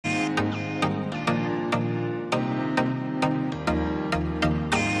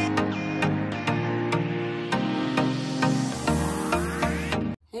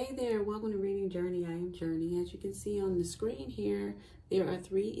can see on the screen here, there are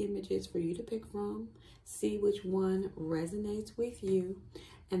 3 images for you to pick from. See which one resonates with you,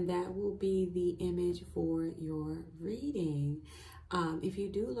 and that will be the image for your reading. If you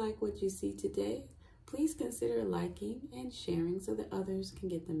do like what you see today, please consider liking and sharing so that others can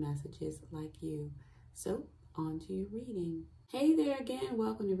get the messages like you. So, on to your reading. Hey there again,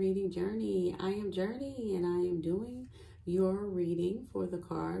 welcome to Reading Journey. I am Journey and I am doing your reading for the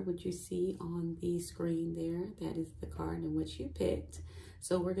card, which you see on the screen there. That is the card in which you picked.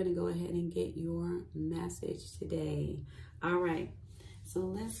 So we're going to go ahead and get your message today. All right, so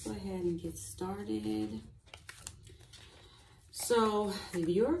let's go ahead and get started. So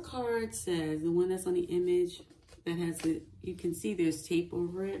your card says, the one that's on the image that has the, you can see there's tape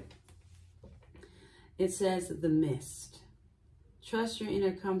over it. It says the mist. Trust your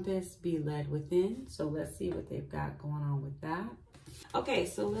inner compass, be led within. So let's see what they've got going on with that. Okay,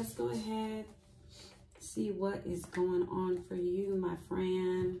 so let's go ahead, see what is going on for you, my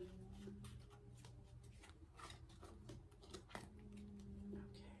friend. Okay,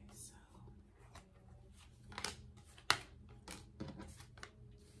 so.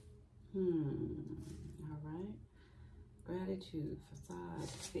 All right. Gratitude, facade,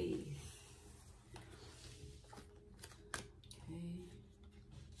 faith.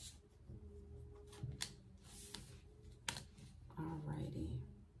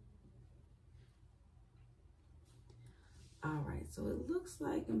 All right, so it looks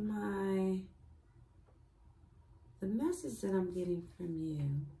like the message that I'm getting from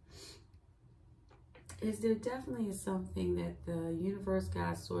you is there definitely is something that the universe,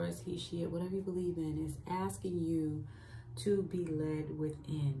 God, source, he, she, whatever you believe in, is asking you to be led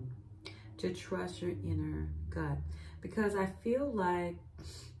within, to trust your inner gut. Because I feel like,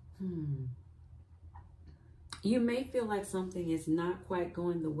 you may feel like something is not quite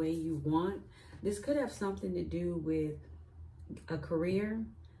going the way you want. This could have something to do with a career,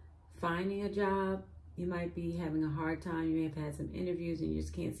 finding a job. You might be having a hard time. You may have had some interviews and you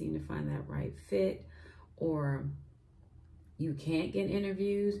just can't seem to find that right fit, or you can't get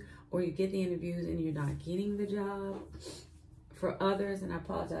interviews, or you get the interviews and you're not getting the job. For others, and I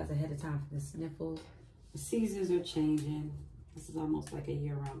apologize ahead of time for the sniffles, the seasons are changing. This is almost like a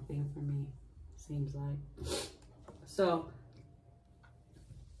year-round thing for me, seems like. So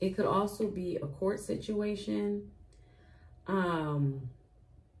it could also be a court situation. I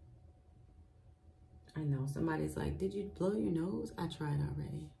know somebody's like, did you blow your nose? I tried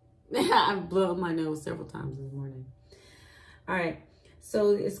already. I've blown my nose several times this morning. All right,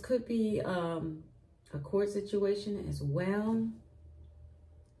 so this could be a court situation as well.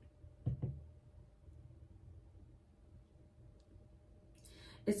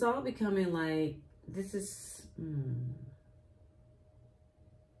 It's all becoming like, this is,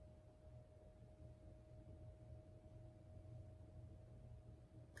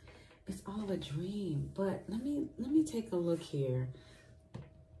 it's all a dream. But let me take a look here.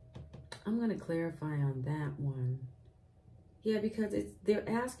 I'm going to clarify on that one. Yeah, because they're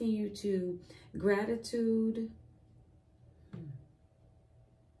asking you to gratitude.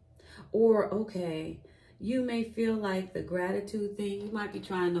 Or, okay, you may feel like the gratitude thing, you might be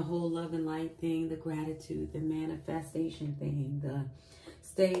trying the whole love and light thing, the gratitude, the manifestation thing, the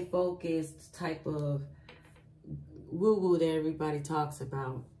stay focused type of woo-woo that everybody talks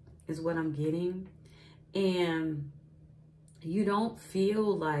about is what I'm getting. And you don't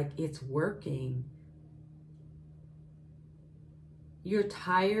feel like it's working. You're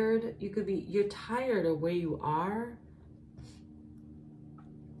tired. You're tired of where you are.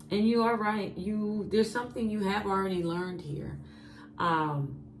 And you are right. There's something you have already learned here.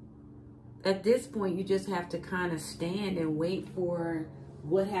 At this point, you just have to kind of stand and wait for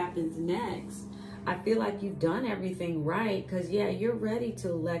what happens next. I feel like you've done everything right because, yeah, you're ready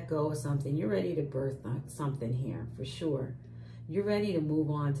to let go of something. You're ready to birth something here for sure. You're ready to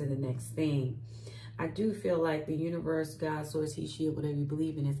move on to the next thing. I do feel like the universe, God, source, he, she, whatever you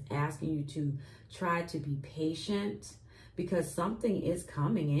believe in, is asking you to try to be patient because something is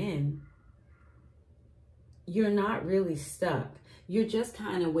coming in. You're not really stuck. You're just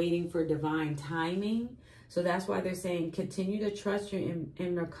kind of waiting for divine timing. So that's why they're saying continue to trust your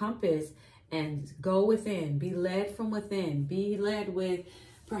inner compass and go within. Be led from within. Be led with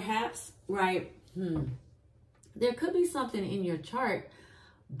perhaps, right, there could be something in your chart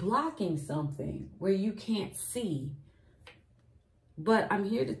blocking something where you can't see. But I'm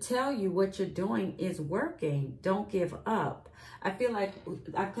here to tell you what you're doing is working. Don't give up. I feel like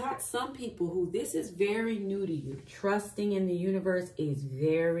I've got some people who this is very new to you. Trusting in the universe is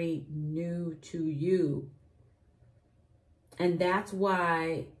very new to you. And that's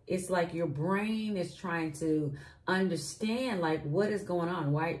why it's like your brain is trying to understand like what is going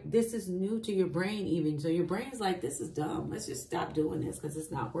on. Why this is new to your brain even. So your brain's like, this is dumb. Let's just stop doing this because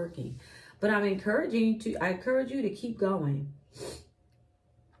it's not working. But I encourage you to keep going.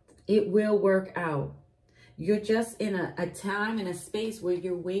 It will work out. You're just in a time and a space where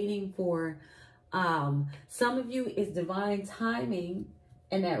you're waiting for, some of you is divine timing,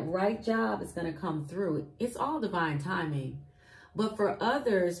 and that right job is going to come through. It's all divine timing. But for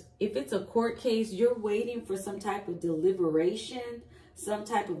others, if it's a court case, you're waiting for some type of deliberation, some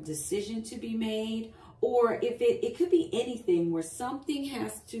type of decision to be made. Or if it could be anything where something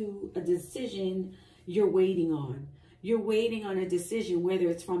a decision you're waiting on. You're waiting on a decision, whether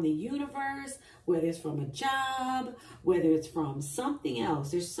it's from the universe, whether it's from a job, whether it's from something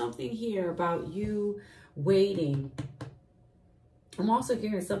else. There's something here about you waiting. I'm also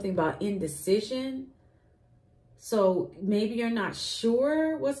hearing something about indecision. So maybe you're not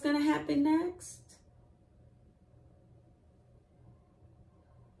sure what's going to happen next.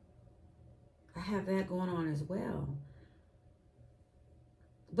 I have that going on as well.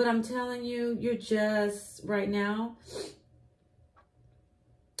 But I'm telling you, you're just, right now,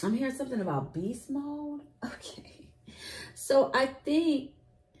 I'm hearing something about beast mode. Okay. So I think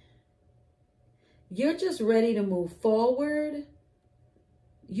you're just ready to move forward.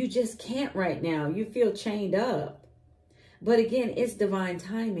 You just can't right now. You feel chained up. But again, it's divine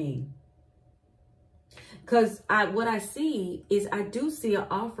timing. Because what I see is I do see an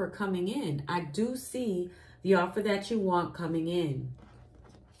offer coming in. I do see the offer that you want coming in.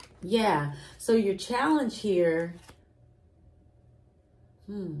 Yeah. So your challenge here.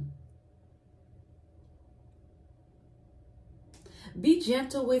 Be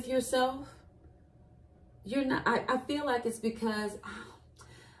gentle with yourself. You're not, I feel like it's because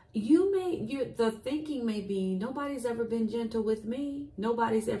the thinking may be, nobody's ever been gentle with me.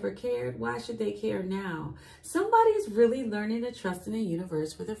 Nobody's ever cared. Why should they care now? Somebody's really learning to trust in the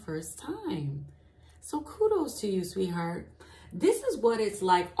universe for the first time. So kudos to you, sweetheart. This is what it's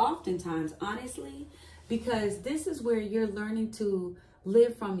like oftentimes, honestly, because this is where you're learning to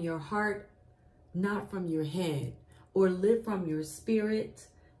live from your heart, not from your head, or live from your spirit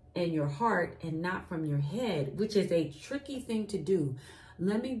and your heart and not from your head, which is a tricky thing to do.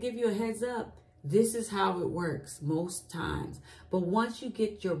 Let me give you a heads up. This is how it works most times. But once you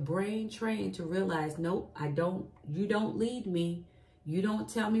get your brain trained to realize, nope, you don't lead me. You don't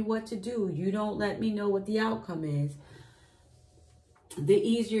tell me what to do. You don't let me know what the outcome is. The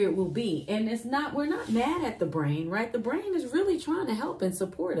easier it will be. And we're not mad at the brain, right? The brain is really trying to help and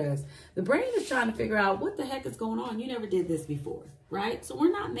support us. The brain is trying to figure out what the heck is going on. You never did this before, right? So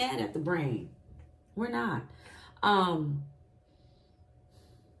we're not mad at the brain. We're not.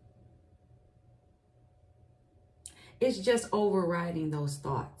 It's just overriding those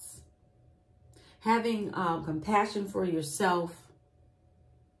thoughts. Having compassion for yourself.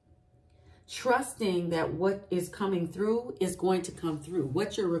 Trusting that what is coming through is going to come through.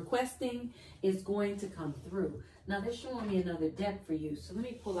 What you're requesting is going to come through. Now, they're showing me another deck for you. So let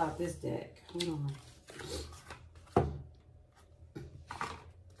me pull out this deck. Hold on.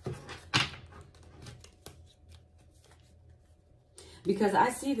 Because I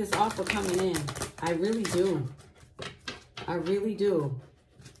see this offer coming in. I really do. I really do.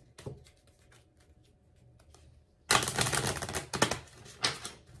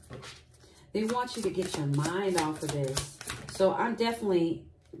 They want you to get your mind off of this. So I'm definitely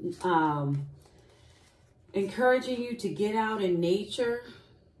encouraging you to get out in nature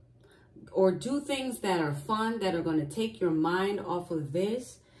or do things that are fun, that are going to take your mind off of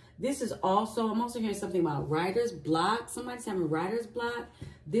this. This is also, I'm also hearing something about writer's block. Somebody's having writer's block.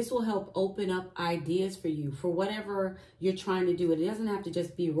 This will help open up ideas for you for whatever you're trying to do. It doesn't have to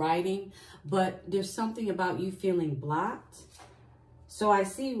just be writing, but there's something about you feeling blocked. So I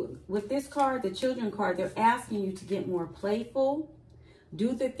see with this card, the children card, they're asking you to get more playful.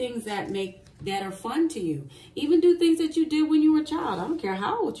 Do the things that are fun to you. Even do things that you did when you were a child. I don't care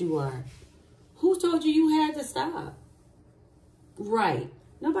how old you are. Who told you you had to stop? Right.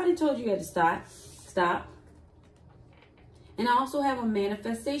 Nobody told you had to stop. Stop. And I also have a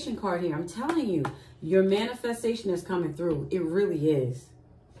manifestation card here. I'm telling you, your manifestation is coming through. It really is.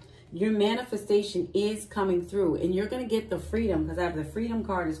 Your manifestation is coming through, and you're going to get the freedom, because I have the freedom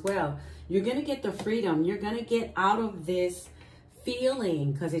card as well. You're going to get the freedom. You're going to get out of this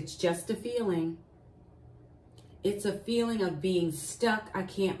feeling, because it's just a feeling. It's a feeling of being stuck. I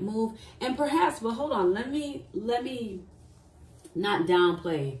can't move. And perhaps, but hold on, let me not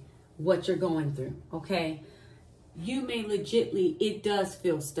downplay what you're going through, okay? You may legitly, it does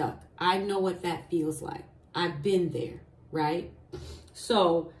feel stuck. I know what that feels like. I've been there. right?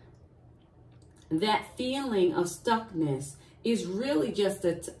 So that feeling of stuckness is really just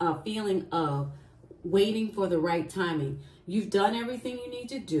a feeling of waiting for the right timing. You've done everything you need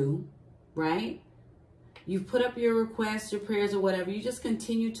to do, right? You've put up your requests, your prayers, or whatever. You just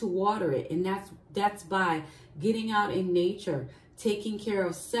continue to water it. And that's by getting out in nature, taking care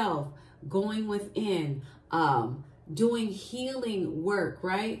of self, going within, doing healing work,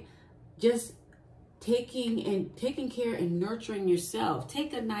 right? Just taking care and nurturing yourself.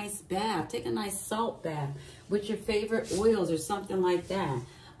 Take a nice bath, take a nice salt bath with your favorite oils or something like that.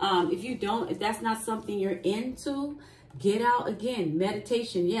 If that's not something you're into, get out again.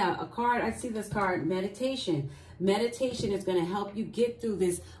 Meditation. Yeah, a card. I see this card. Meditation. Meditation is going to help you get through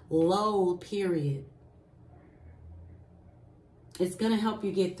this lull period. It's going to help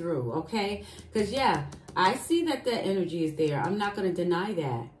you get through, okay? Because, yeah, I see that the energy is there. I'm not going to deny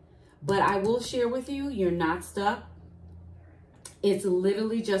that. But I will share with you, you're not stuck. It's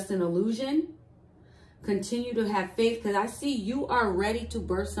literally just an illusion. Continue to have faith, because I see you are ready to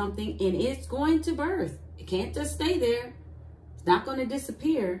birth something, and it's going to birth. It can't just stay there. It's not going to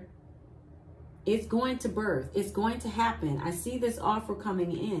disappear. It's going to birth. It's going to happen. I see this offer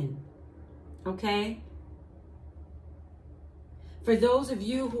coming in. Okay? For those of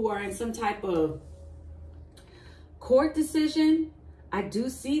you who are in some type of court decision, I do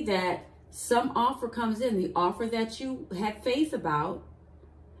see that some offer comes in. The offer that you had faith about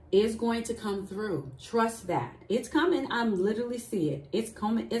is going to come through. Trust that. It's coming. I'm literally see it. It's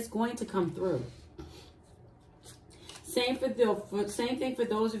coming. It's going to come through. Same thing for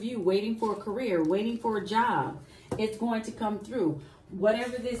those of you waiting for a career, waiting for a job. It's going to come through.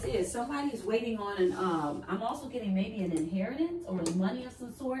 Whatever this is, somebody's waiting on an, I'm also getting maybe an inheritance or money of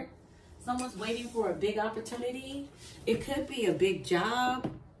some sort. Someone's waiting for a big opportunity. It could be a big job.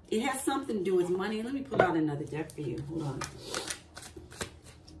 It has something to do with money. Let me pull out another deck for you. Hold on.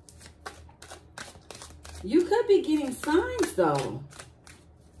 You could be getting signs, though.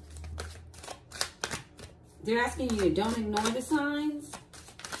 They're asking you, don't ignore the signs.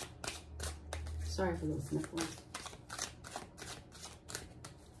 Sorry for those sniffles.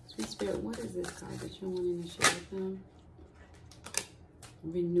 Sweet Spirit, what is this card that you're wanting to share with them?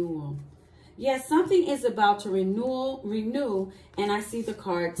 Renewal. Yes, something is about to renew, and I see the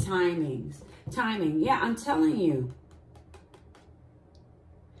card timing. Yeah, I'm telling you.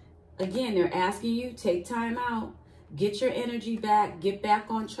 Again, they're asking you, take time out. Get your energy back. Get back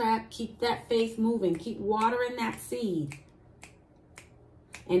on track. Keep that faith moving. Keep watering that seed.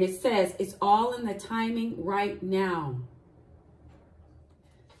 And it says, it's all in the timing right now.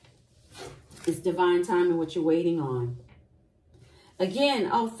 It's divine timing, what you're waiting on. Again,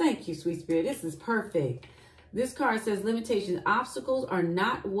 oh, thank you, Sweet Spirit. This is perfect. This card says, limitations. Obstacles are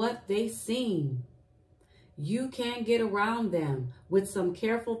not what they seem. You can get around them with some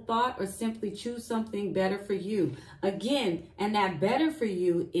careful thought or simply choose something better for you. Again, and that better for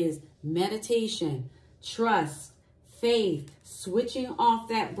you is meditation, trust, faith, switching off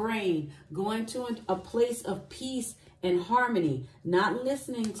that brain, going to a place of peace and harmony, not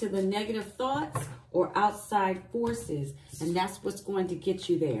listening to the negative thoughts or outside forces. And that's what's going to get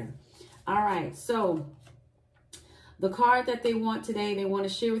you there. All right, so the card that they want today, they want to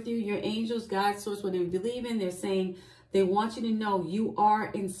share with you, your angels, God, source, what they believe in. They're saying they want you to know you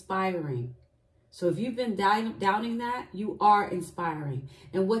are inspiring. So if you've been doubting that, you are inspiring.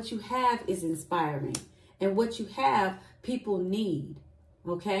 And what you have is inspiring. And what you have, people need.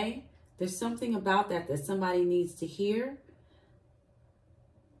 Okay? There's something about that somebody needs to hear.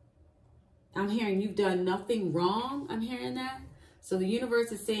 I'm hearing you've done nothing wrong. I'm hearing that. So the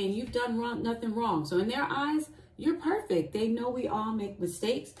universe is saying you've done nothing wrong. So in their eyes, you're perfect. They know we all make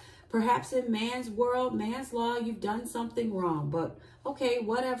mistakes. Perhaps in man's world, man's law, you've done something wrong. But okay,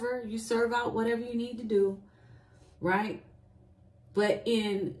 whatever. You serve out whatever you need to do, right? But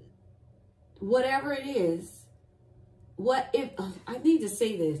in whatever it is, I need to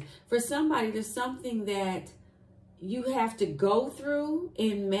say this. For somebody, there's something that you have to go through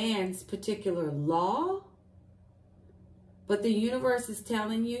in man's particular law. But the universe is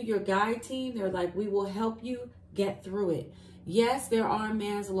telling you, your guide team, they're like, we will help you get through it. Yes, there are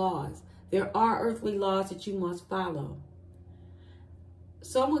man's laws. There are earthly laws that you must follow.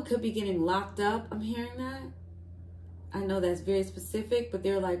 Someone could be getting locked up. I'm hearing that. I know that's very specific, but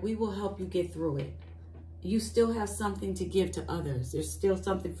they're like, we will help you get through it. You still have something to give to others. There's still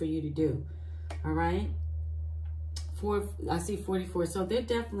something for you to do. All right? I see 44. So they're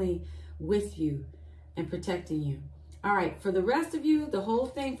definitely with you and protecting you. All right. For the rest of you, the whole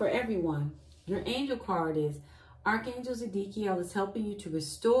thing for everyone, your angel card is Archangel Zedekiel is helping you to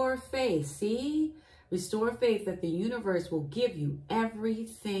restore faith. See? Restore faith that the universe will give you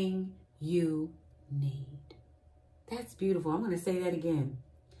everything you need. That's beautiful. I'm going to say that again.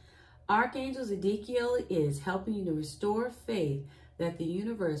 Archangel Zedekiel is helping you to restore faith that the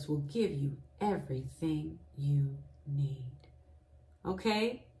universe will give you everything you need.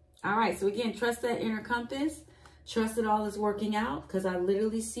 Okay? All right. So again, trust that inner compass. Trust that all is working out, because I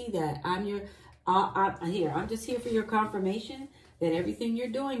literally see that. I'm just here for your confirmation that everything you're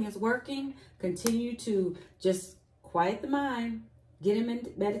doing is working. Continue to just quiet the mind. Get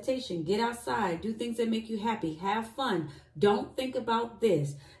in meditation. Get outside. Do things that make you happy. Have fun. Don't think about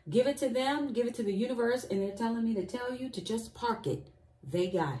this. Give it to them. Give it to the universe. And they're telling me to tell you to just park it. They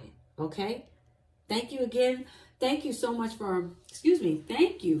got it. Okay? Thank you again. Thank you so much for,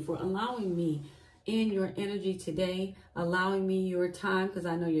 thank you for allowing me in your energy today. Allowing me your time, because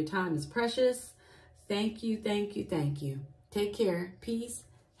I know your time is precious. Thank you, thank you, thank you. Take care. Peace,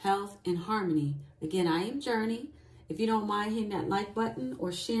 health, and harmony. Again, I am Journey. If you don't mind hitting that like button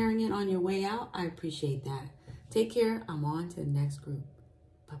or sharing it on your way out, I appreciate that. Take care. I'm on to the next group.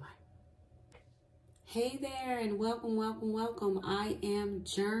 Bye-bye. Hey there, and welcome, welcome, welcome. I am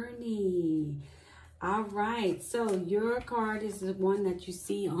Journey. All right, so your card is the one that you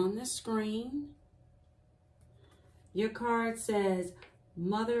see on the screen. Your card says,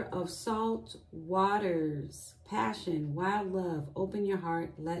 Mother of Salt Waters, Passion, Wild Love, Open Your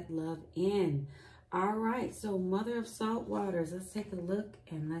Heart, Let Love In. All right, so Mother of Salt Waters, let's take a look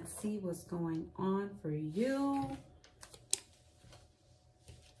and let's see what's going on for you.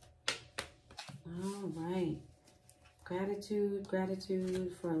 All right. Gratitude,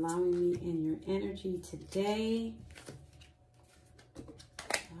 gratitude for allowing me in your energy today.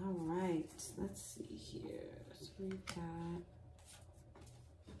 All right, let's see here. So we've got...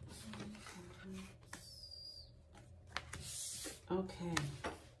 Okay.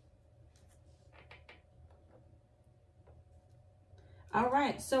 All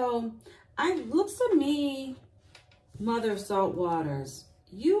right, so it looks to me, Mother of Salt Waters,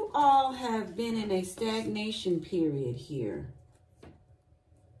 you all have been in a stagnation period here.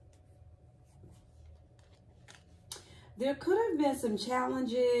 There could have been some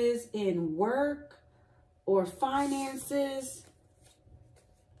challenges in work or finances.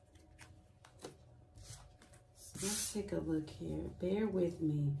 So let's take a look here. Bear with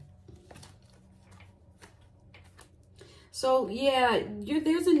me. So, yeah,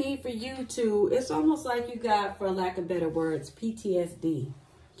 there's a need for you to, it's almost like you got, for lack of better words, PTSD.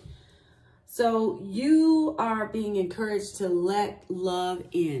 So you are being encouraged to let love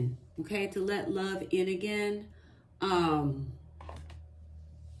in, okay? To let love in again.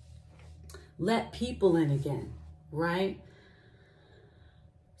 Let people in again, right?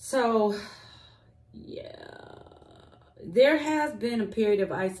 So, yeah, there has been a period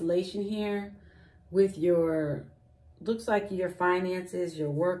of isolation here with your... looks like your finances, your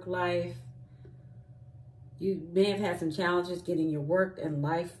work life. You may have had some challenges getting your work and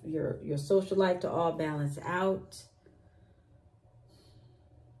life, your social life to all balance out.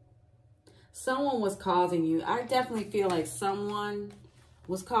 Someone was causing you, I definitely feel like someone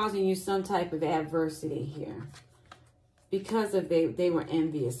was causing you some type of adversity here because of they were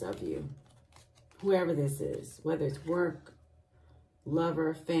envious of you. Whoever this is, whether it's work,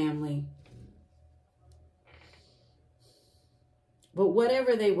 lover, family. But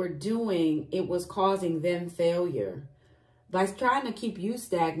whatever they were doing, it was causing them failure. By trying to keep you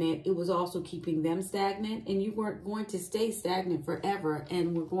stagnant, it was also keeping them stagnant. And you weren't going to stay stagnant forever.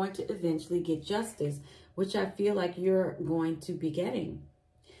 And we're going to eventually get justice, which I feel like you're going to be getting.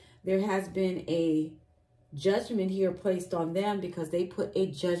 There has been a judgment here placed on them because they put a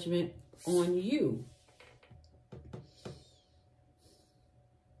judgment on you.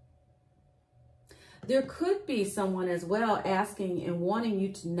 There could be someone as well asking and wanting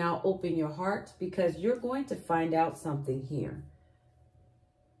you to now open your heart, because you're going to find out something here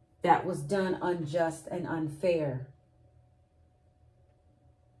that was done unjust and unfair.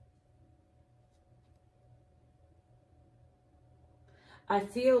 I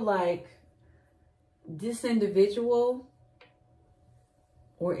feel like this individual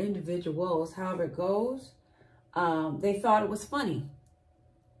or individuals, however it goes, they thought it was funny.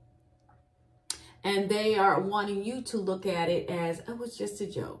 And they are wanting you to look at it as, it was just a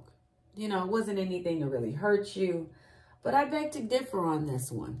joke. You know, it wasn't anything to really hurt you. But I beg to differ on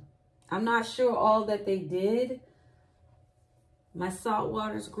this one. I'm not sure all that they did, my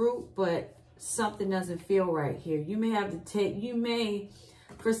Saltwaters group, but something doesn't feel right here. You may have to take,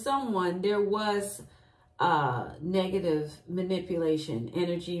 for someone, there was negative manipulation,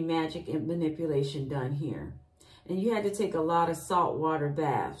 energy, magic, and manipulation done here. And you had to take a lot of saltwater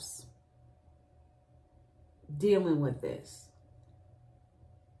baths. dealing with this.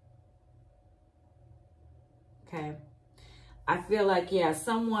 Okay. I feel like, yeah,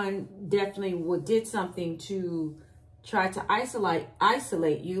 someone definitely did something to try to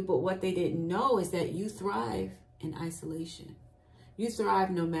isolate you, but what they didn't know is that you thrive in isolation. You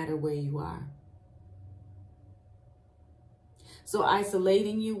thrive no matter where you are. So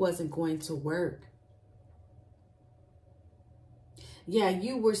isolating you wasn't going to work. Yeah,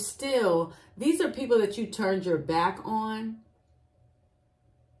 you were still, these are people that you turned your back on.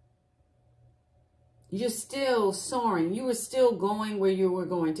 You're still soaring. You were still going where you were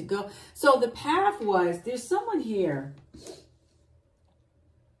going to go. So the path was, there's someone here.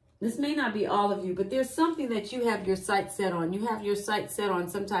 This may not be all of you, but there's something that you have your sight set on. You have your sight set on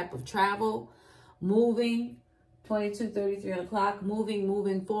some type of travel, moving, 22:33 o'clock,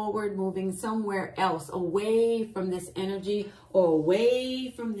 moving forward, moving somewhere else, away from this energy or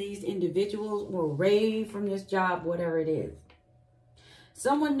away from these individuals or away from this job, whatever it is.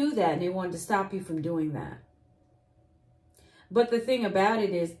 Someone knew that and they wanted to stop you from doing that. But the thing about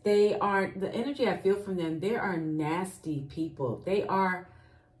it is they aren't, the energy I feel from them, they are nasty people. They are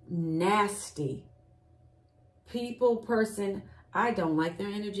nasty people, person. I don't like their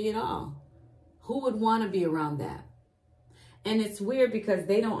energy at all. Who would want to be around that? And it's weird because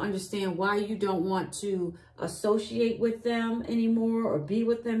they don't understand why you don't want to associate with them anymore or be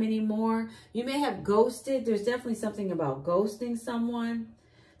with them anymore. You may have ghosted. There's definitely something about ghosting someone.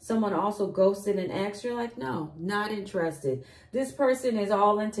 Someone also ghosted an ex. You're like, no, not interested. This person is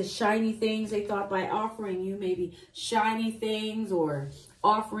all into shiny things. They thought by offering you maybe shiny things or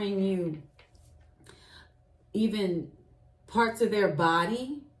offering you even parts of their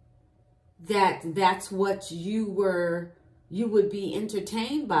body, that's what you would be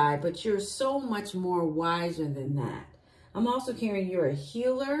entertained by, but you're so much more wiser than that. I'm also hearing you're a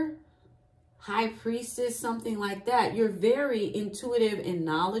healer, high priestess, something like that. You're very intuitive and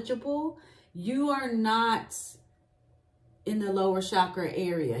knowledgeable. You are not in the lower chakra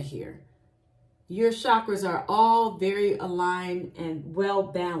area here. Your chakras are all very aligned and well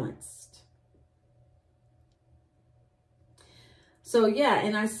balanced. So yeah,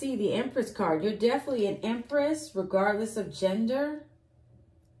 and I see the Empress card. You're definitely an Empress, regardless of gender.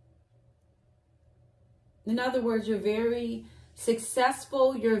 In other words, you're very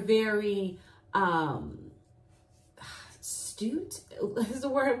successful. You're very astute. Is the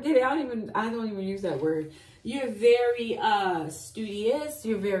word I'm getting? I don't even use that word. You're very studious.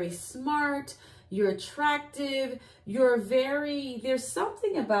 You're very smart. You're attractive. You're very. There's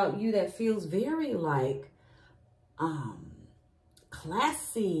something about you that feels very like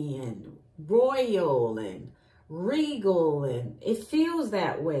classy and royal and regal, and it feels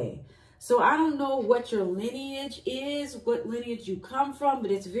that way. So I don't know what your lineage is, what lineage you come from, but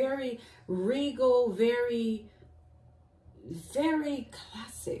it's very regal, very, very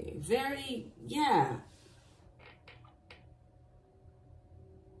classy, very, yeah.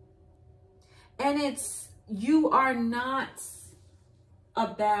 And it's, you are not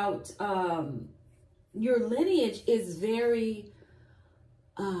about, your lineage is very,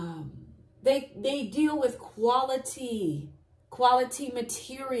 they deal with quality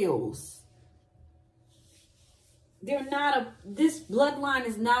materials. They're not this bloodline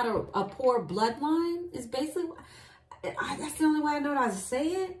is not a poor bloodline. It's basically, that's the only way I know how to say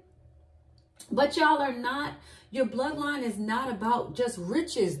it. But y'all are not, your bloodline is not about just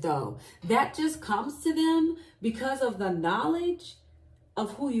riches though. That just comes to them because of the knowledge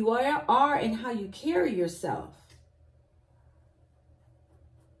of who you are and how you carry yourself.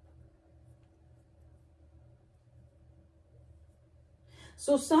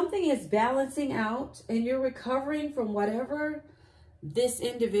 So something is balancing out and you're recovering from whatever this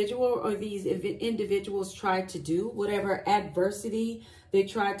individual or these individuals tried to do, whatever adversity they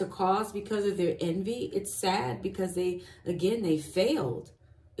tried to cause because of their envy. It's sad because they failed.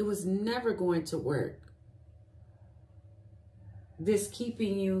 It was never going to work. This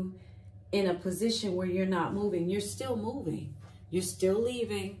keeping you in a position where you're not moving. You're still moving. You're still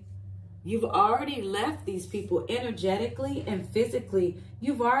leaving. You've already left these people energetically and physically.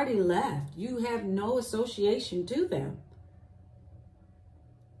 You've already left. You have no association to them.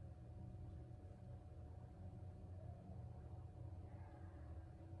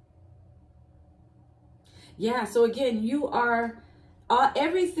 Yeah, so again, you are,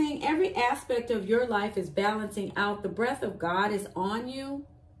 everything, every aspect of your life is balancing out. The breath of God is on you.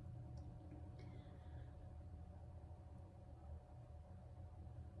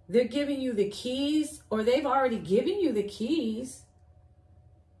 They're giving you the keys, or they've already given you the keys.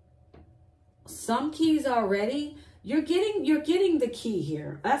 Some keys already You're getting the key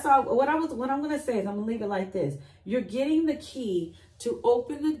here. That's all. What I'm going to say is I'm going to leave it like this. You're getting the key to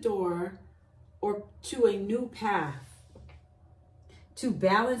open the door or to a new path, to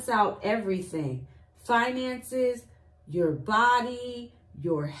balance out everything. Finances, your body,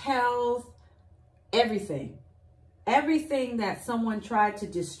 your health, everything. Everything that someone tried to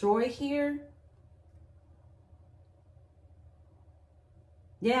destroy here.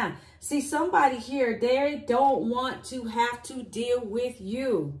 Yeah. See, somebody here, they don't want to have to deal with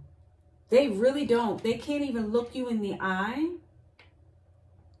you. They really don't. They can't even look you in the eye.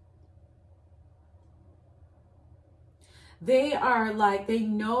 They are like, they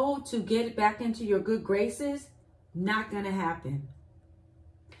know to get back into your good graces, not going to happen.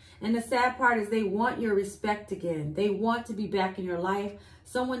 And the sad part is they want your respect again. They want to be back in your life.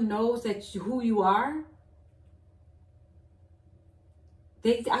 Someone knows who you are.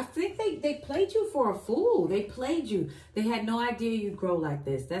 I think they played you for a fool. They played you. They had no idea you'd grow like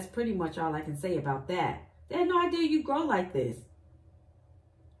this. That's pretty much all I can say about that. They had no idea you'd grow like this.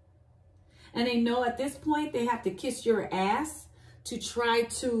 And they know at this point they have to kiss your ass to try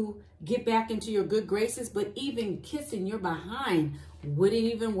to get back into your good graces. But even kissing your behind wouldn't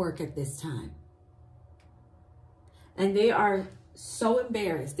even work at this time. And they are so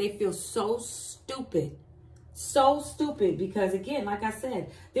embarrassed. They feel so stupid. So stupid because, again, like I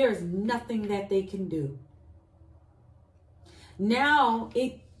said, there's nothing that they can do. Now,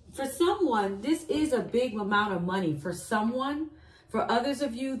 for someone, this is a big amount of money. For someone, for others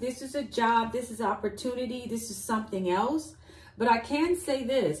of you, this is a job, this is opportunity, this is something else. But I can say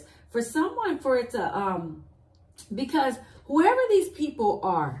this, for someone, for it's because whoever these people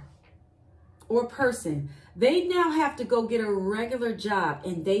are or person, they now have to go get a regular job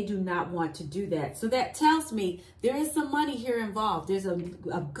and they do not want to do that. So that tells me there is some money here involved. There's a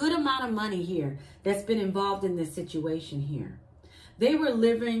good amount of money here that's been involved in this situation here. They were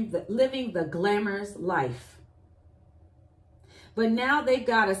living the glamorous life. But now they've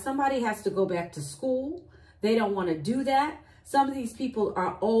got somebody has to go back to school. They don't want to do that. Some of these people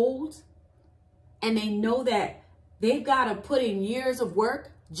are old and they know that they've got to put in years of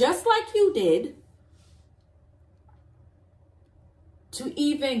work, just like you did, to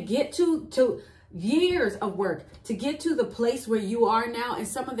even get to years of work to get to the place where you are now. And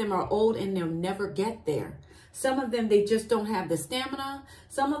some of them are old and they'll never get there. Some of them, they just don't have the stamina.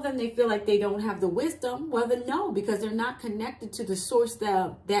 Some of them, they feel like they don't have the wisdom. Well, then no, because they're not connected to the source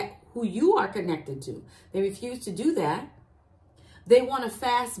that who you are connected to. They refuse to do that. They want a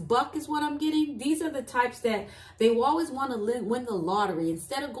fast buck is what I'm getting. These are the types that they always want to win the lottery.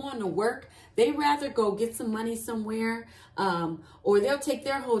 Instead of going to work, they rather go get some money somewhere, or they'll take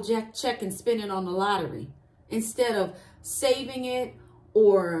their whole check and spend it on the lottery instead of saving it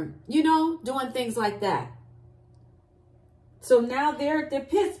or, you know, doing things like that. So now they're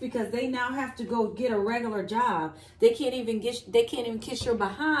pissed because they now have to go get a regular job. They can't even kiss your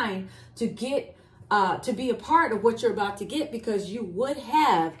behind to get to be a part of what you're about to get, because you would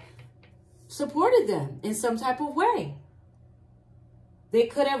have supported them in some type of way. They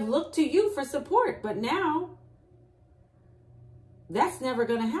could have looked to you for support, but now that's never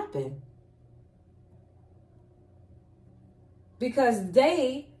going to happen. Because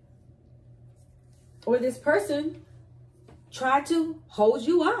they or this person tried to hold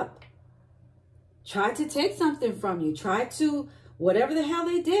you up, tried to take something from you, tried to whatever the hell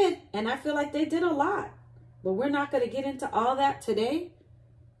they did. And I feel like they did a lot, but we're not going to get into all that today.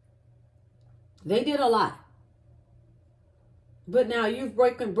 They did a lot. But now you've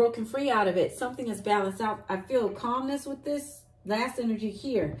broken free out of it. Something is balanced out. I feel calmness with this last energy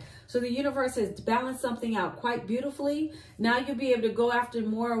here. So the universe has balanced something out quite beautifully. Now you'll be able to go after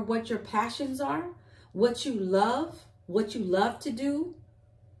more of what your passions are, what you love to do.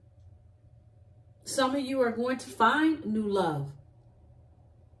 Some of you are going to find new love.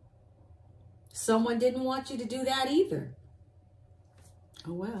 Someone didn't want you to do that either.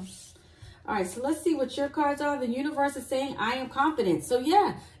 Oh, well. All right, so let's see what your cards are. The universe is saying, I am confident. So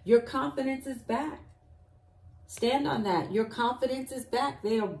yeah, your confidence is back. Stand on that. Your confidence is back.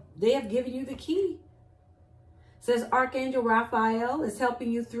 They have given you the key. It says Archangel Raphael is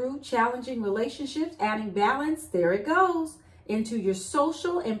helping you through challenging relationships, adding balance. There it goes, into your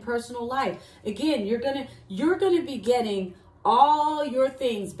social and personal life. Again, you're gonna be getting all your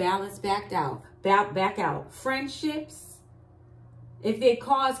things balanced back out. Friendships. If they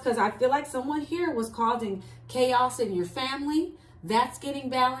cause, because I feel like someone here was causing chaos in your family, that's getting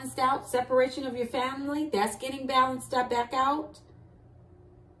balanced out. Separation of your family, that's getting balanced back out.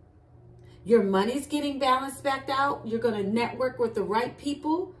 Your money's getting balanced back out. You're going to network with the right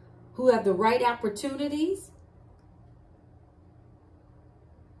people who have the right opportunities.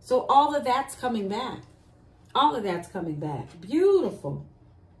 So all of that's coming back. All of that's coming back. Beautiful.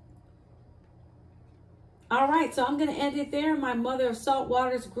 All right, so I'm going to end it there. My Mother of Salt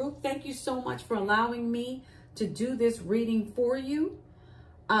Waters group, thank you so much for allowing me to do this reading for you.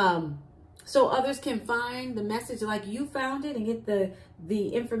 So others can find the message like you found it and get the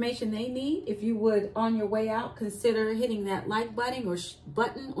information they need. If you would, on your way out, consider hitting that like button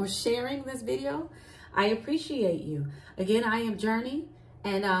or sharing this video. I appreciate you. Again, I am Journey,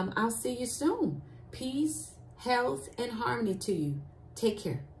 and I'll see you soon. Peace, health, and harmony to you. Take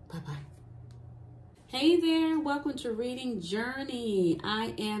care. Bye-bye. Hey there, welcome to Reading Journey.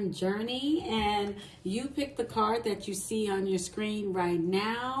 I am Journey, and you pick the card that you see on your screen right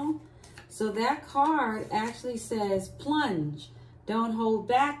now. So that card actually says plunge. Don't hold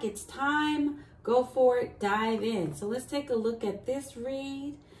back. It's time. Go for it. Dive in. So let's take a look at this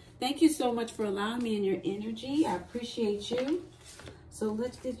read. Thank you so much for allowing me in your energy. I appreciate you. So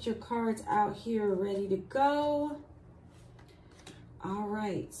let's get your cards out here ready to go. All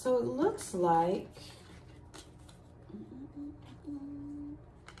right. So it looks like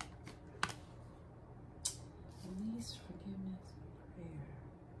release, forgiveness, prayer.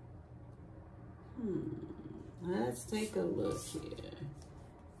 Let's take a look here.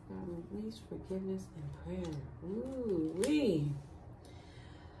 Release, forgiveness, and prayer. Ooh-wee.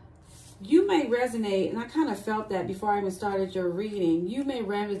 You may resonate, and I kind of felt that before I even started your reading. You may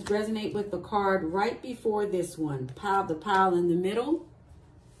resonate with the card right before this one, the pile in the middle.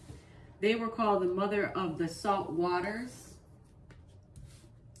 They were called the Mother of the Salt Waters.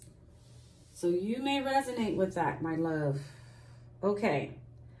 So you may resonate with that, my love. Okay,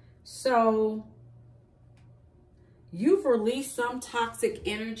 so you've released some toxic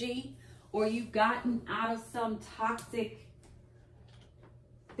energy, or you've gotten out of some toxic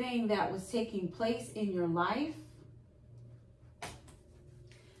thing that was taking place in your life.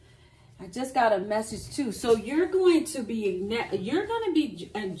 I just got a message too. So you're going to be,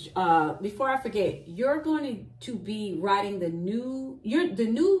 before I forget, you're going to be writing I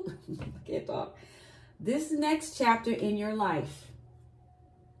can't talk. This next chapter in your life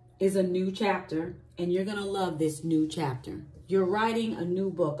is a new chapter, and you're going to love this new chapter. You're writing a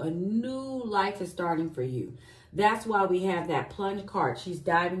new book. A new life is starting for you. That's why we have that plunge card. She's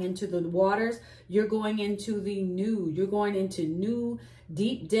diving into the waters. You're going into the new. You're going into new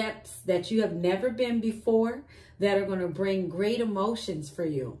deep depths that you have never been before, that are going to bring great emotions for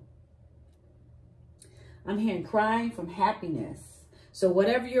you. I'm hearing crying from happiness. So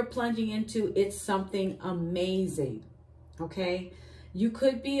whatever you're plunging into, it's something amazing. Okay? You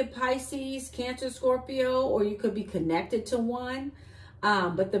could be a Pisces, Cancer, Scorpio, or you could be connected to one.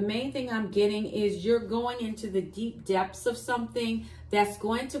 But the main thing I'm getting is you're going into the deep depths of something that's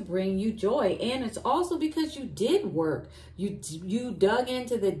going to bring you joy. And it's also because you did work. You dug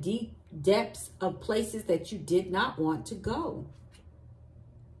into the deep depths of places that you did not want to go.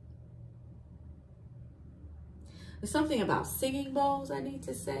 There's something about singing bowls I need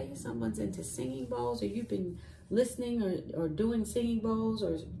to say. Someone's into singing bowls, or you've been listening or doing singing bowls,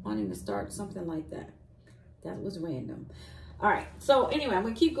 or wanting to start something like that. That was random. All right. So anyway, I'm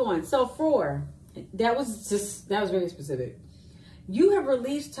going to keep going. So that was very specific. You have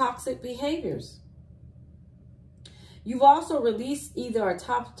released toxic behaviors. You've also released either a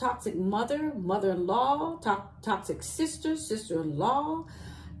toxic mother-in-law, toxic sister-in-law,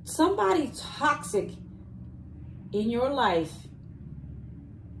 somebody toxic in your life,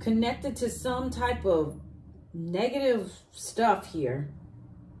 connected to some type of negative stuff here.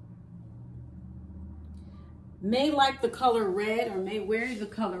 May like the color red, or may wear the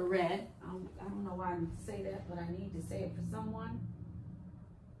color red. I don't know why I say that, but I need to say it for someone.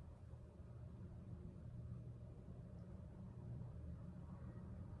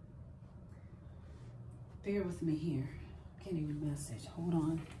 Bear with me here. Getting a message. Hold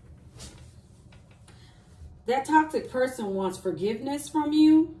on. That toxic person wants forgiveness from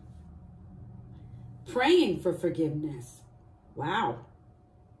you. Praying for forgiveness. Wow.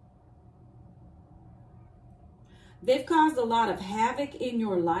 They've caused a lot of havoc in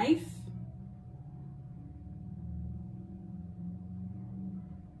your life.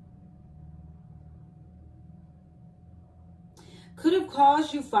 Could have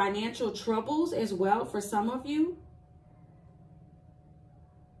caused you financial troubles as well for some of you.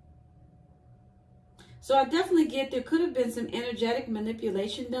 So I definitely get there could have been some energetic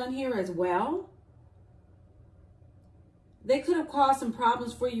manipulation done here as well. They could have caused some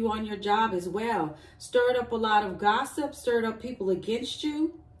problems for you on your job as well. Stirred up a lot of gossip, stirred up people against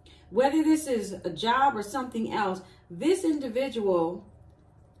you. Whether this is a job or something else, this individual,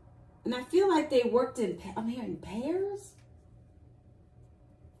 and I feel like they worked in, I'm hearing pairs.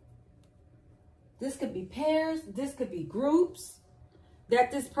 This could be pairs. This could be groups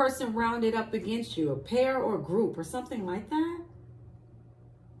that this person rounded up against you. A pair or group or something like that.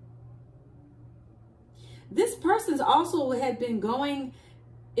 This person's also had been going,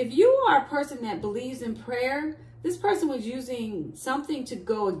 if you are a person that believes in prayer, this person was using something to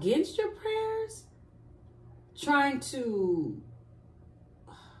go against your prayers, trying to,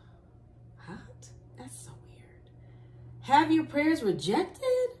 what? That's so weird. Have your prayers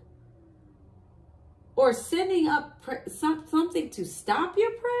rejected? Or sending up something to stop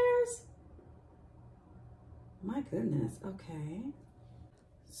your prayers? My goodness, okay.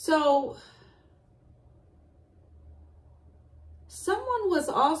 So, someone was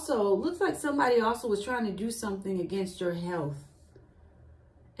also, looks like somebody also was trying to do something against your health.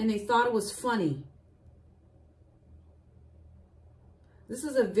 And they thought it was funny. This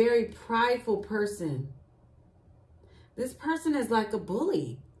is a very prideful person. This person is like a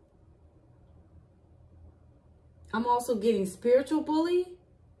bully. I'm also getting spiritual bully.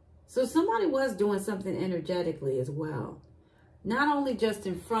 So somebody was doing something energetically as well. Not only just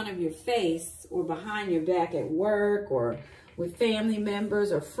in front of your face or behind your back at work or with family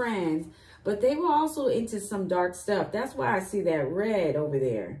members or friends, but they were also into some dark stuff. That's why I see that red over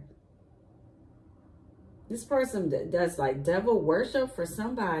there. This person does like devil worship for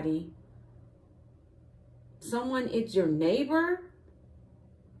somebody. Someone, it's your neighbor.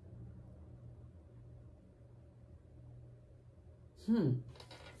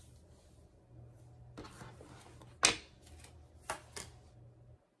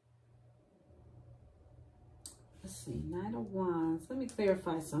 Let's see, Knight of Wands. Let me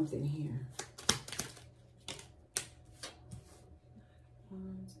clarify something here.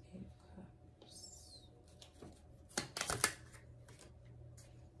 Wands, 8 of Cups.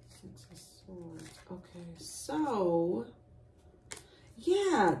 6 of Swords. Okay, so,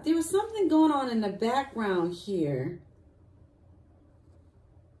 yeah, there was something going on in the background here.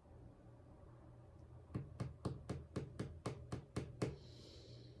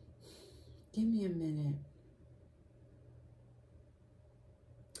 Give me a minute.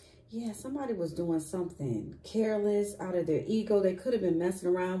 Yeah, somebody was doing something careless out of their ego. They could have been messing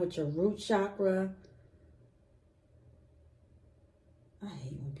around with your root chakra. I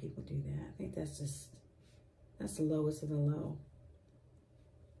hate when people do that. I think that's the lowest of the low.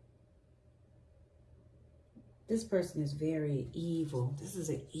 This person is very evil. This is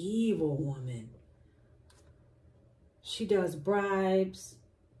an evil woman. She does bribes.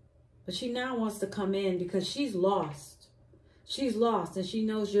 But she now wants to come in because she's lost. She's lost and she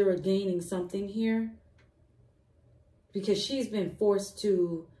knows you're gaining something here. Because she's been forced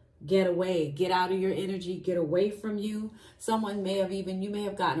to get away, get out of your energy, get away from you. Someone may have you may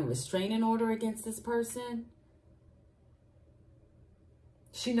have gotten a restraining order against this person.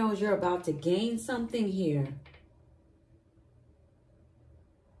 She knows you're about to gain something here.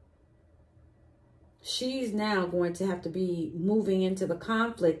 She's now going to have to be moving into the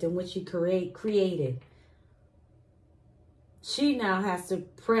conflict in which she created. She now has to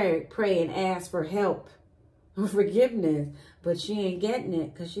pray and ask for help, forgiveness, but she ain't getting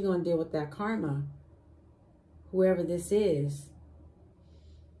it because she's going to deal with that karma, whoever this is.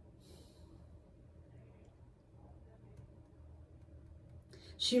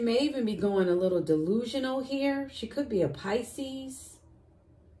 She may even be going a little delusional here. She could be a Pisces.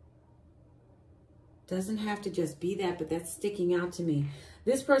 Doesn't have to just be that, but that's sticking out to me.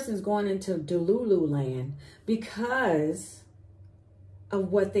 This person's going into Delulu land because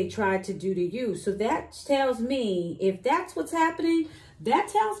of what they tried to do to you. So that tells me, if that's what's happening, that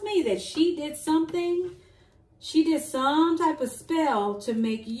tells me that she did something. She did some type of spell to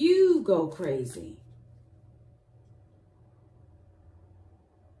make you go crazy.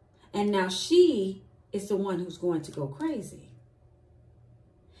 And now she is the one who's going to go crazy.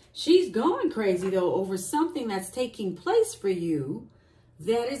 She's going crazy, though, over something that's taking place for you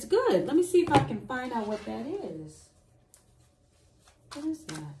that is good. Let me see if I can find out what that is. What is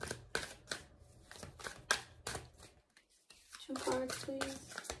that? 2 cards, please.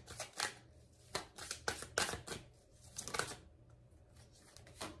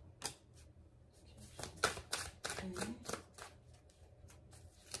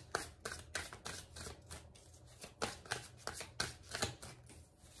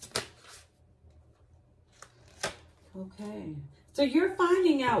 Okay, so you're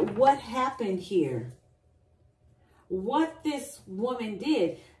finding out what happened here, what this woman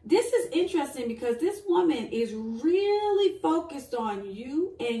did. This is interesting because this woman is really focused on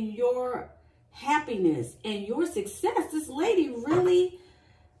you and your happiness and your success. This lady really,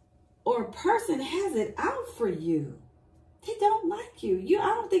 or person, has it out for you. They don't like you. I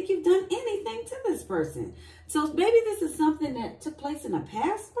don't think you've done anything to this person. So maybe this is something that took place in a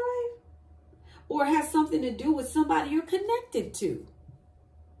past life, or has something to do with somebody you're connected to.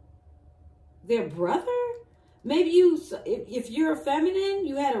 Their brother? Maybe if you're a feminine,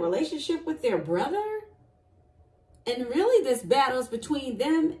 you had a relationship with their brother. And really this battle's between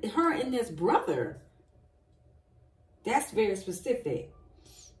her and this brother. That's very specific.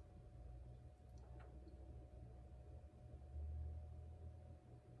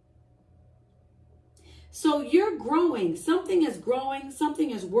 So you're growing. Something is growing.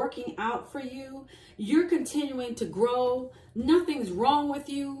 Something is working out for you. You're continuing to grow. Nothing's wrong with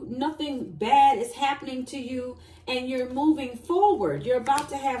you. Nothing bad is happening to you. And you're moving forward. You're about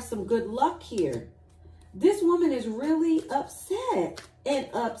to have some good luck here. This woman is really upset and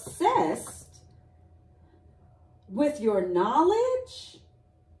obsessed with your knowledge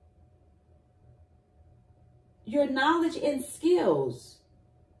and skills.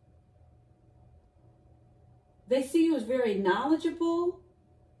 They see you as very knowledgeable.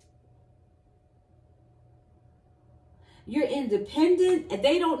 You're independent, and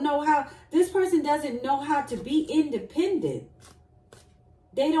they don't know how. This person doesn't know how to be independent.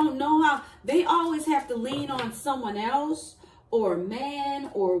 They don't know how. They always have to lean on someone else, or a man,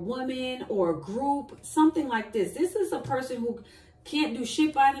 or a woman, or a group, something like this. This is a person who can't do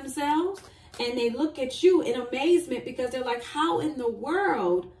shit by themselves, and they look at you in amazement because they're like, how in the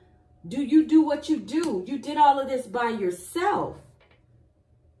world do you do what you do? You did all of this by yourself.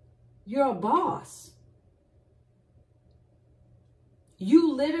 You're a boss.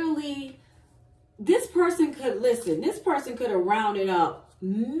 You literally, this person could have rounded up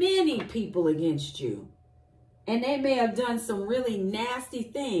many people against you. And they may have done some really nasty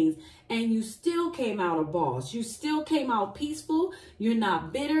things, and you still came out a boss. You still came out peaceful. You're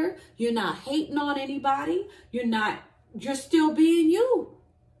not bitter. You're not hating on anybody. You're still being you.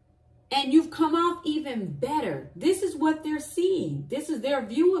 And you've come out even better. This is what they're seeing. This is their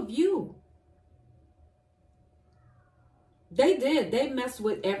view of you. They did. They messed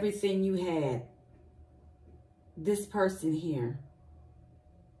with everything you had. This person here.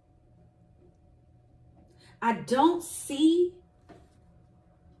 I don't see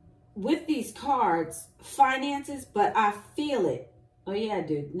with these cards finances, but I feel it. Oh yeah, I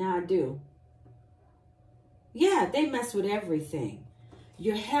do. Now I do. Yeah, they mess with everything.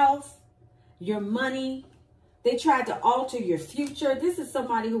 Your health, your money. They tried to alter your future. This is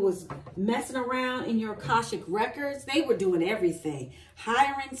somebody who was messing around in your Akashic records. They were doing everything.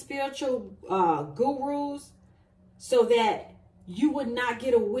 Hiring spiritual gurus so that you would not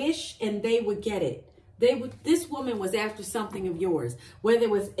get a wish and they would get it. This woman was after something of yours, whether it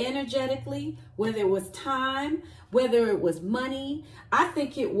was energetically, whether it was time, whether it was money. I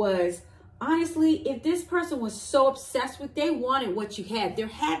think it was, honestly, if this person was so obsessed with, they wanted what you had. There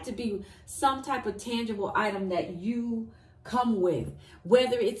had to be some type of tangible item that you come with,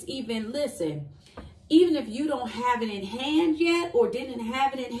 whether it's even, listen, even if you don't have it in hand yet or didn't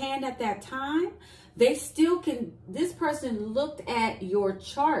have it in hand at that time, they still can. This person looked at your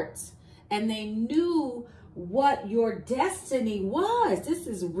charts and they knew what your destiny was. This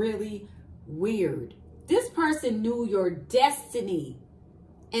is really weird. This person knew your destiny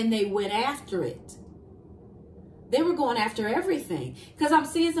and they went after it. They were going after everything. Because I'm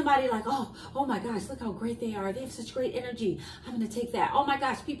seeing somebody like, oh my gosh, look how great they are. They have such great energy. I'm going to take that. Oh my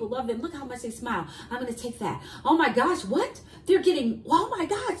gosh, people love them. Look how much they smile. I'm going to take that. Oh my gosh, what? They're getting, oh my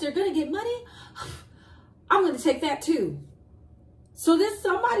gosh, they're going to get money? I'm going to take that too. So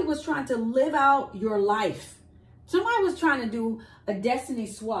somebody was trying to live out your life. Somebody was trying to do a destiny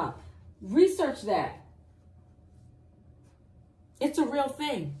swap. Research that. It's a real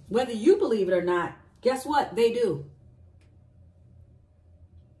thing. Whether you believe it or not, guess what? They do.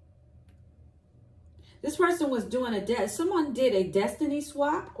 This person was doing someone did a destiny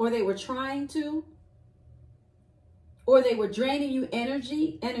swap, or they were trying to, or they were draining you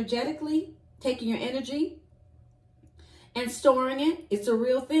energetically, taking your energy and storing it. It's a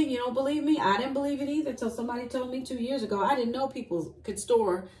real thing. You don't believe me? I didn't believe it either until somebody told me 2 years ago. I didn't know people could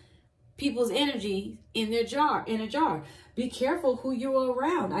store people's energy in a jar. Be careful who you're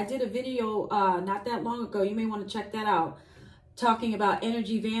around. I did a video not that long ago. You may want to check that out, talking about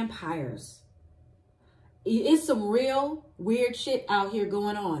energy vampires. It's some real weird shit out here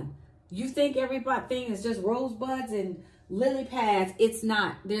going on. You think everything is just rosebuds and lily pads. It's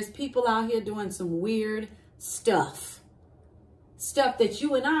not. There's people out here doing some weird stuff. Stuff that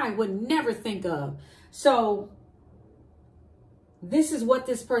you and I would never think of. So this is what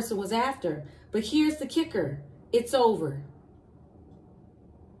this person was after. But here's the kicker. It's over.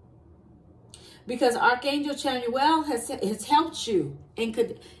 Because Archangel Chamuel has helped you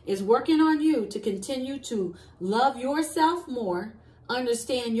and is working on you to continue to love yourself more,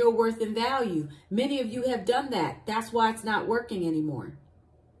 understand your worth and value. Many of you have done that. That's why it's not working anymore.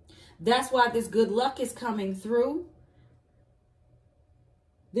 That's why this good luck is coming through.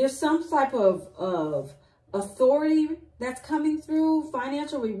 There's some type of authority that's coming through,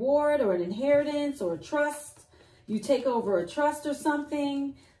 financial reward or an inheritance or a trust. You take over a trust or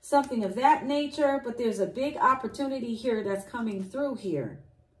something of that nature, but there's a big opportunity here that's coming through here.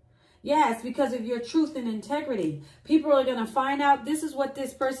 Yeah, it's because of your truth and integrity. People are going to find out. This is what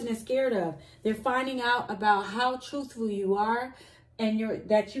this person is scared of. They're finding out about how truthful you are and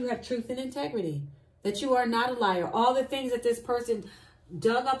that you have truth and integrity, that you are not a liar. All the things that this person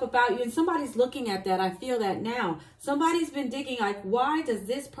dug up about you, and somebody's looking at that. I feel that now. Somebody's been digging, like, why does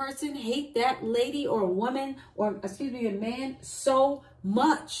this person hate that lady or woman or, excuse me, a man so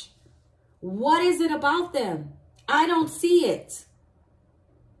much? What is it about them? I don't see it.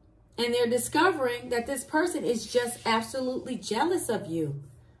 And they're discovering that this person is just absolutely jealous of you.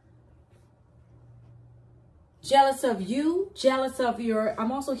 Jealous of you, jealous of your,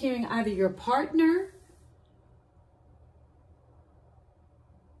 I'm also hearing either your partner,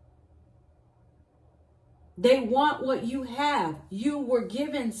 they want what you have. You were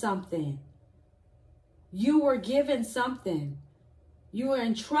given something. You were given something. You were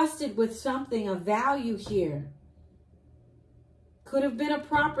entrusted with something of value here. Could have been a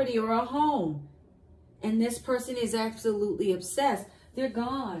property or a home. And this person is absolutely obsessed. They're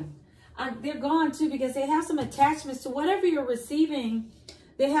gone. They're gone too because they have some attachments to whatever you're receiving.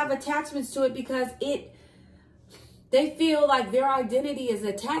 They have attachments to it because they feel like their identity is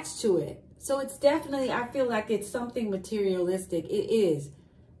attached to it. So it's definitely, I feel like it's something materialistic. It is.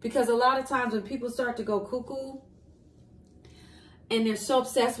 Because a lot of times when people start to go cuckoo and they're so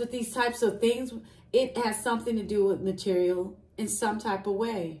obsessed with these types of things, it has something to do with material in some type of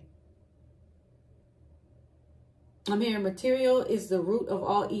way. I'm hearing material is the root of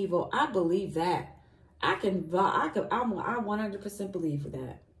all evil. I believe that. I 100% believe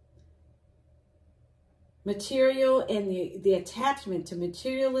that. Material and the attachment to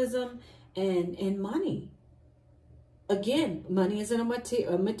materialism and money. Again, money isn't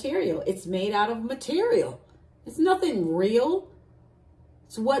a material. It's made out of material. It's nothing real.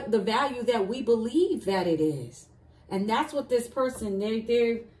 It's what the value that we believe that it is. And that's what this person,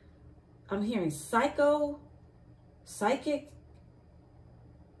 I'm hearing psychic,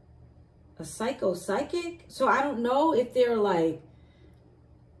 a psychic. So I don't know if they're like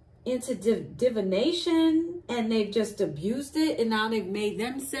into divination and they've just abused it and now they've made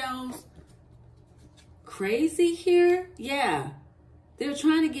themselves crazy here. Yeah. They're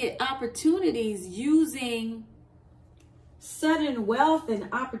trying to get opportunities using sudden wealth and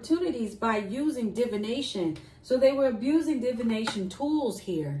opportunities by using divination. So they were abusing divination tools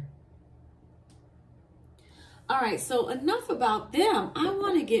here. All right, so enough about them. I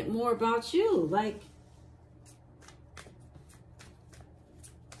want to get more about you.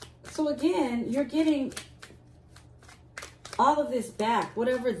 So again, you're getting all of this back,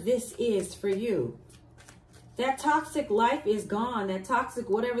 whatever this is for you. That toxic life is gone. That toxic,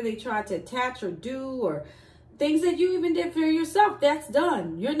 whatever they tried to attach or do, or things that you even did for yourself, that's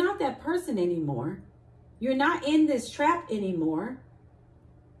done. You're not that person anymore. You're not in this trap anymore.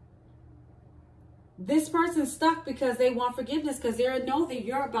 This person's stuck because they want forgiveness because they know that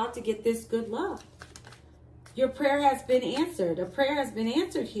you're about to get this good luck. Your prayer has been answered. A prayer has been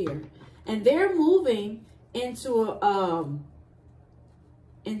answered here. And they're moving into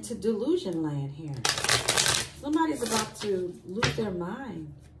delusion land here. Somebody's about to lose their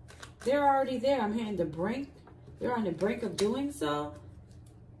mind. They're already there. I'm hearing the brink. They're on the brink of doing so.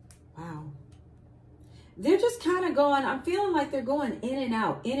 Wow. They're just kind of going, I'm feeling like they're going in and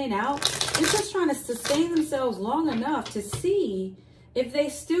out, in and out. They're just trying to sustain themselves long enough to see if they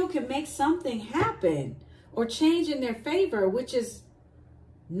still can make something happen or change in their favor, which is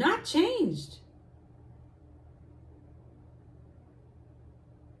not changed.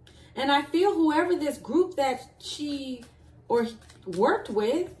 And I feel whoever this group that she or worked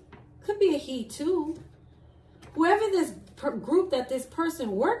with, could be a he too, whoever this group that this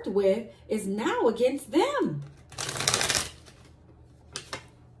person worked with is now against them.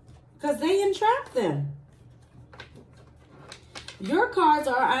 Because they entrapped them. Your cards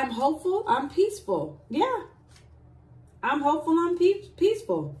are, I'm hopeful, I'm peaceful. Yeah. I'm hopeful, I'm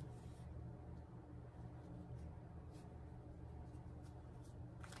peaceful.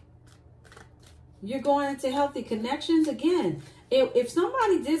 You're going into healthy connections. Again, if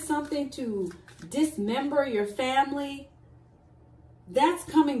somebody did something to dismember your family, that's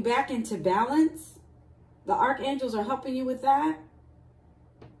coming back into balance. The archangels are helping you with that.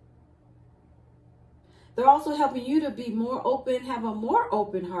 They're also helping you to be more open, have a more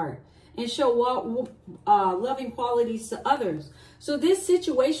open heart, and show loving qualities to others. So this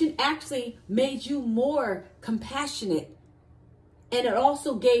situation actually made you more compassionate, and it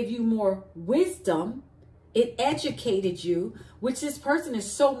also gave you more wisdom. It educated you, which this person is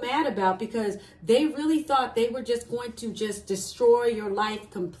so mad about because they really thought they were just going to just destroy your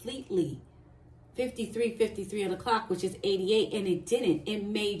life completely. 53 on the clock, which is 88, and it didn't. It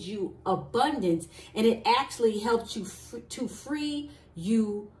made you abundance, and it actually helped you to free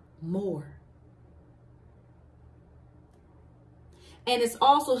you more. And it's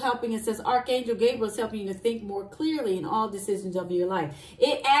also helping, it says Archangel Gabriel is helping you to think more clearly in all decisions of your life.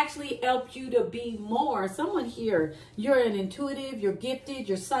 It actually helped you to be more. Someone here, you're an intuitive, you're gifted,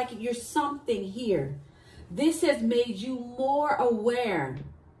 you're psychic, you're something here. This has made you more aware.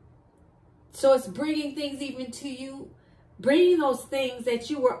 So it's bringing things even to you, bringing those things that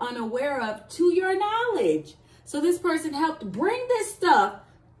you were unaware of to your knowledge. So this person helped bring this stuff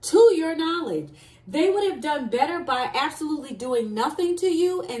to your knowledge. They would have done better by absolutely doing nothing to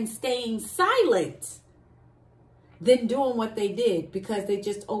you and staying silent than doing what they did, because they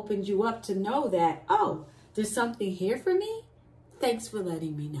just opened you up to know that, oh, there's something here for me. Thanks for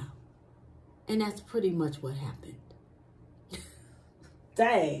letting me know. And that's pretty much what happened.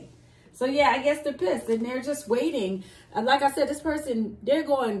 Dang. So yeah, I guess they're pissed and they're just waiting. And like I said, this person, they're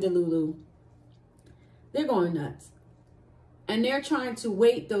going delulu. They're going nuts. And they're trying to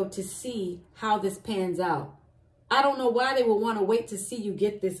wait, though, to see how this pans out. I don't know why they would want to wait to see you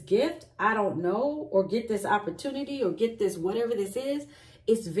get this gift. I don't know. Or get this opportunity or get this whatever this is.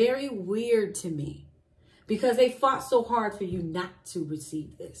 It's very weird to me. Because they fought so hard for you not to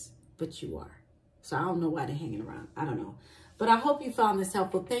receive this. But you are. So I don't know why they're hanging around. I don't know. But I hope you found this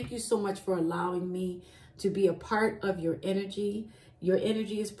helpful. Thank you so much for allowing me to be a part of your energy. Your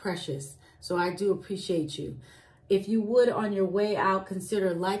energy is precious. So I do appreciate you. If you would, on your way out,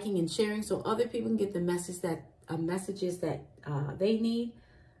 consider liking and sharing so other people can get the messages that they need.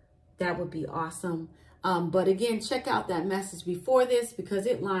 That would be awesome. But again, check out that message before this because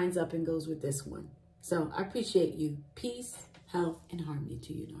it lines up and goes with this one. So I appreciate you. Peace, health, and harmony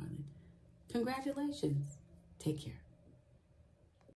to you, darling. Congratulations. Take care.